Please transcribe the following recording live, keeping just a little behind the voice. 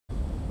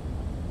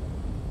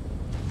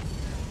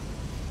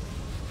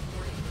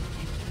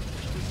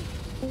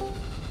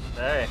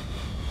Hey.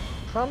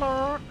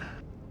 Hello.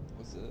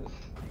 What's it?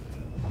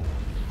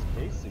 It's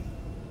Casey.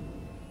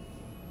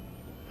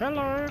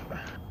 Hello.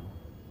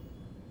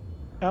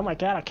 Oh my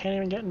god, I can't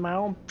even get in my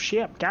own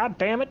ship. God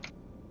damn it.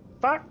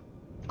 Fuck.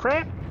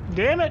 Crap.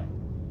 Damn it.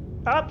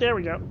 Up, there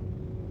we go.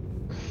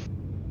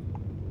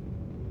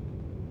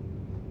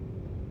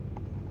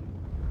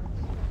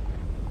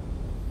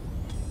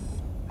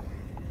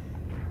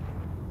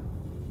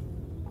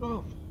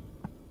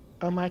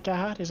 Oh my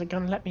god, is it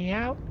gonna let me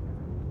out?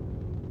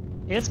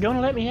 It's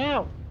gonna let me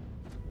out.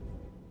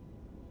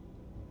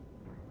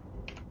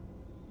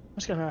 I'm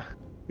just gonna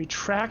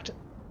retract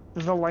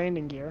the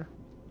landing gear.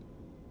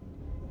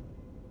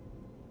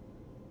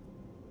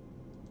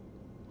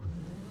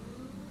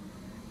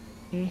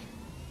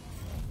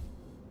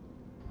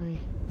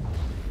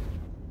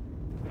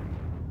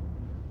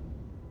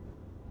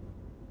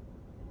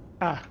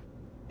 Ah,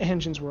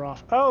 engines were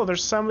off. Oh,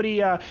 there's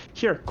somebody,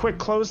 here, quick,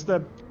 close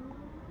the...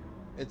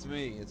 It's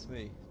me.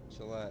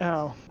 Chillax.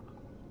 Oh.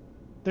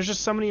 There's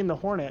just somebody in the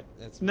Hornet.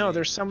 It's No, me.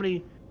 there's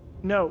somebody...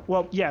 No,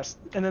 well, yes,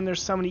 and then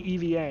there's somebody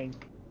EVAing.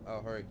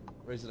 Oh, hurry.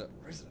 Raise it up.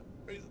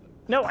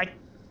 No,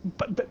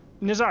 but,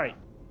 Nizari.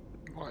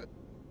 What?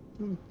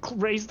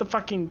 Raise the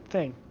fucking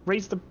thing.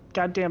 Raise the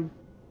goddamn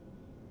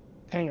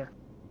hanger.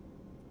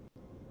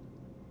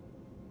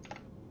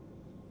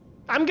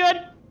 I'm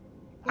good!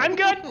 I'm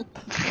good!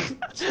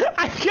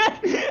 I'm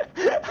good!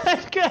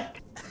 I'm good!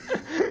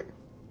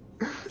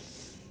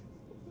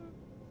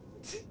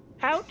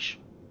 Ouch!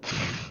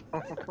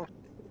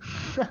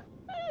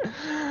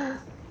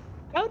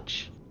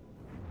 Ouch!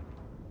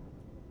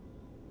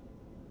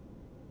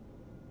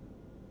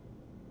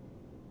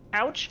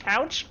 Ouch,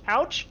 ouch,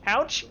 ouch,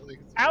 ouch,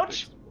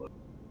 ouch!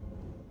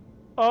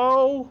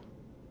 Oh!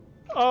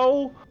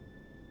 Oh!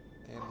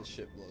 And the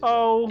ship blows up.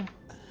 Oh!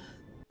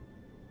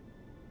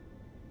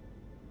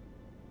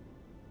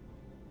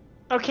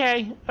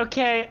 Okay,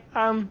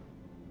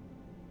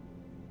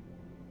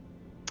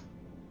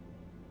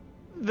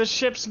 the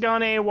ship's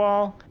gone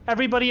AWOL.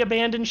 Everybody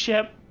abandon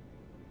ship.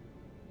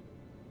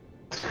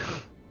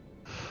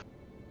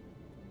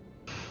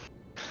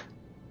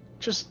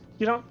 Just,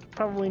 you don't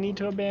probably need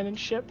to abandon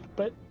ship,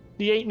 but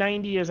the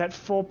 890 is at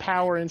full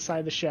power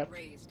inside the ship.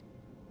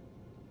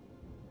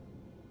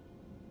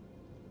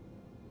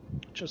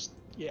 Just,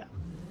 yeah.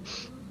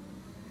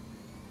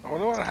 I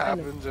wonder what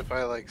happens if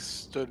I like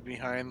stood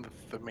behind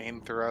the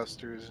main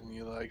thrusters and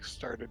you like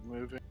started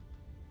moving.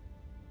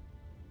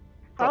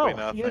 Probably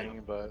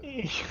nothing, but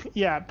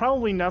yeah,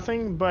 probably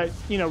nothing, but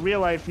you know,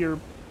 real life your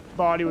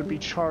body would be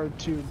charred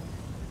to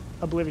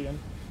oblivion.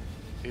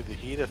 dude, the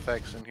heat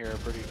effects in here are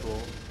pretty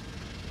cool.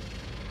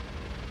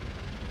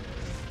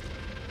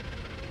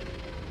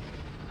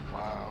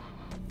 Wow.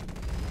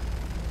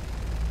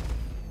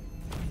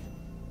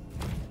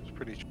 It's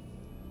pretty.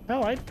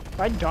 Oh, I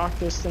docked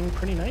this thing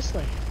pretty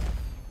nicely.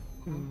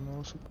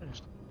 No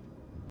surprised.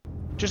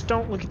 Just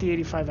don't look at the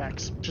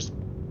 85X. Just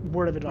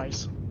word of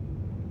advice.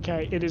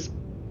 Okay, it is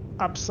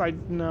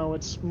upside. No,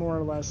 it's more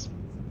or less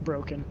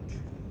broken.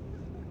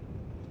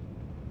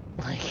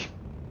 Like,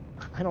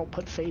 I don't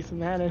put faith in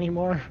that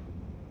anymore.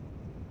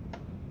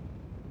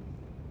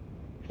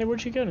 Hey,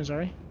 where'd you go,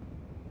 Nazari?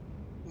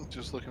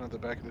 Just looking at the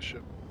back of the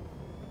ship.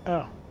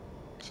 Oh,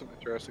 Some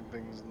interesting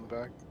things in the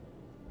back.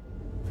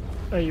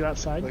 are you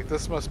outside? Like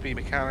this must be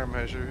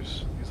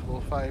countermeasures. These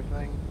little 5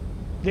 thing.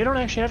 They don't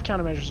actually have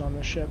countermeasures on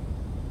this ship.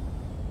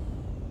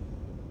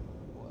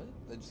 What?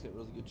 They just got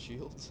really good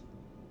shields.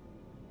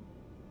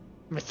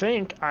 I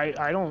think.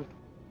 I don't.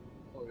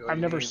 Oh, I've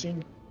never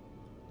seen.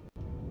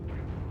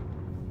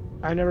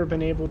 I've never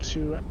been able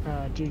to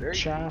do Very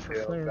chaff or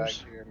detailed flares.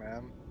 back here,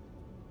 man.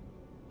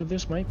 But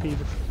this might be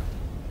the.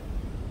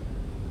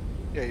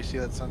 Yeah, you see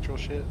that central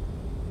shit?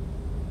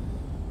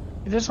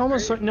 This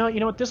almost no.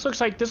 You know what this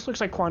looks like? This looks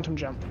like quantum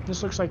jump.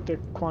 This looks like the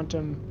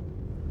quantum.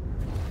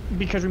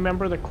 Because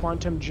remember the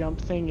quantum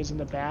jump thing is in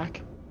the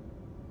back.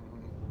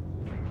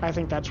 I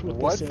think that's what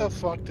this is. What the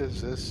fuck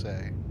does this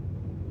say?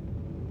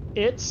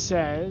 It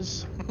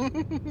says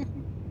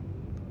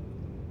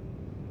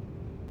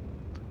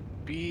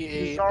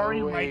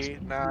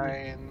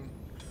B8089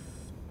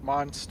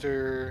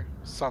 monster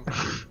something.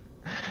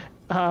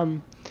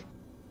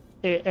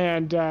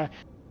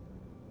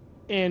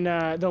 In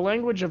the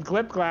language of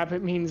Glip Glap,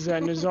 it means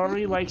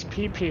Nazari likes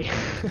PP.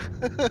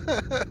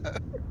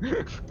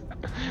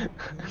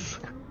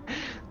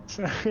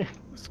 So,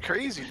 It's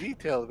crazy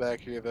detailed back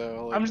here,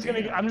 though. Like,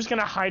 I'm just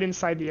gonna hide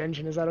inside the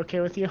engine. Is that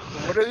okay with you?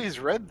 What are these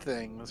red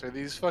things? Are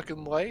these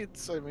fucking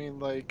lights? I mean,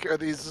 like, are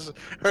these the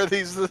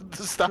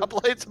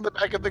stoplights in the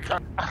back of the car?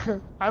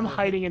 I'm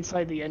hiding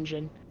inside the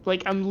engine.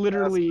 Like I'm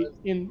literally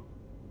in.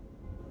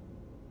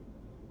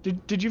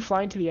 Did you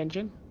fly into the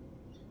engine?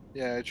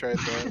 Yeah, I tried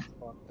that.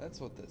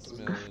 That's what that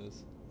smell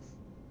is.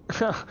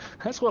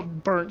 That's what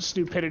burnt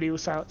stupidity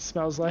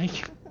smells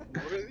like.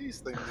 What are these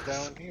things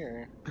down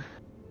here?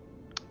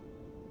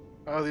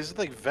 Oh, these are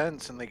like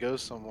vents and they go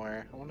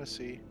somewhere. I want to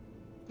see.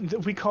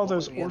 We call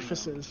those Let me in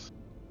orifices.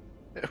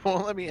 It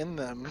won't let me in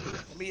them.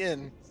 Let me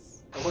in.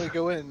 I want to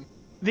go in.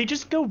 They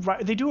just go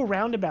right. They do a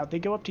roundabout. They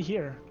go up to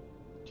here.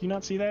 Do you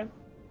not see that?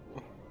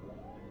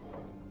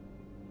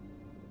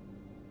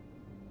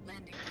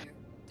 Landing gear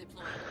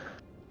deployed.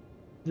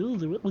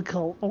 Those are what we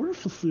call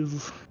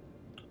orifices.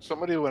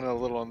 Somebody went a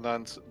little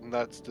nuts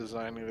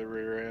designing the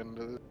rear end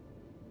of it.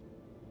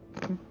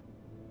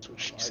 That's what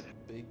she said.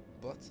 Big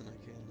butts and I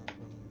cannot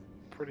run.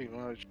 Pretty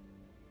much.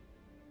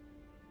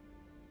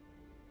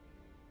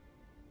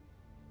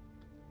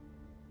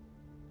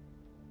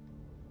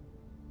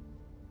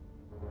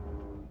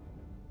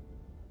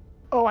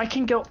 Oh, I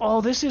can go. Oh,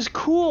 this is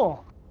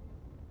cool.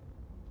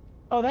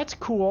 Oh, that's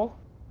cool.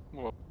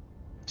 Well,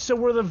 So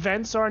where the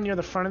vents are near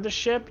the front of the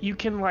ship, you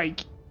can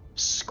like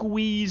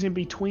squeeze in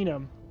between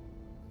them.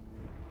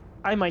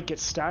 I might get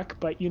stuck,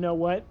 but you know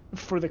what?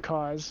 For the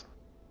cause.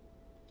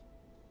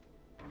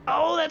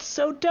 Oh, that's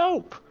so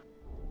dope.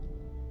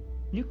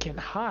 You can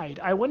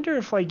hide. I wonder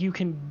if like you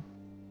can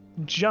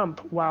jump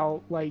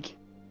while like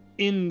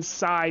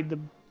inside the.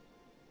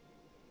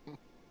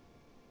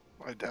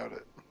 I doubt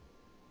it.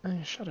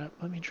 Shut up.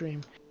 Let me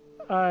dream.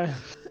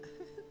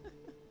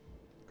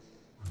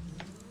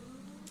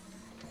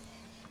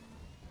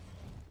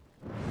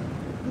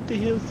 What the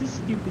hell is this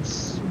stupid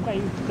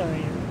swipe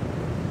thing?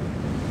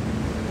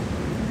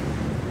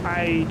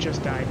 I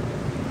just died.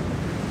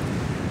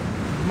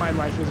 My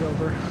life is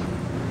over.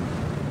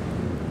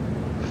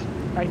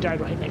 I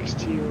died right next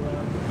to you,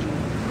 Gene.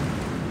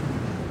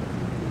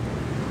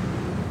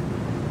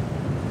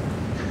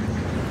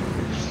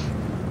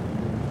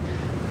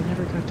 I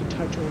never got to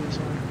touch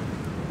Olazar.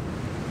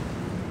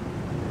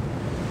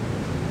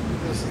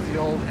 This is the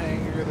old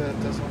hangar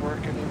that doesn't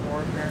work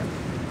anymore, apparently.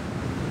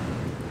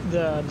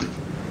 The...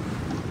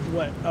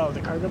 what? Oh, the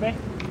cargo bay?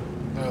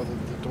 No, the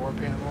door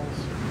panels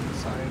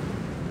inside.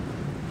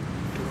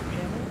 Door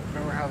panel?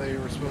 Remember how they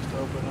were supposed to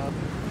open up?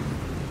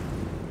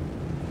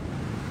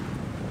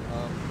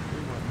 We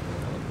might go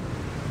up.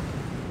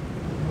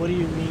 What do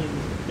you mean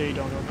they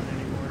don't open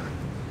anymore?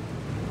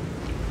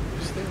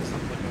 Just things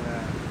I'm looking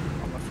at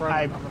on the front.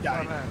 I on the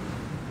died. front end.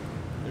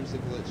 There's a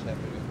glitch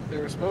happening. They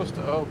were supposed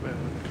to open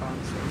in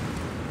concept.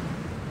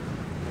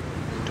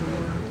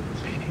 Door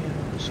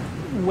panels.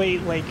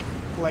 Wait,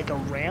 like a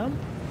ramp?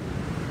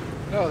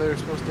 No, they were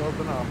supposed to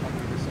open up on the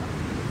other side.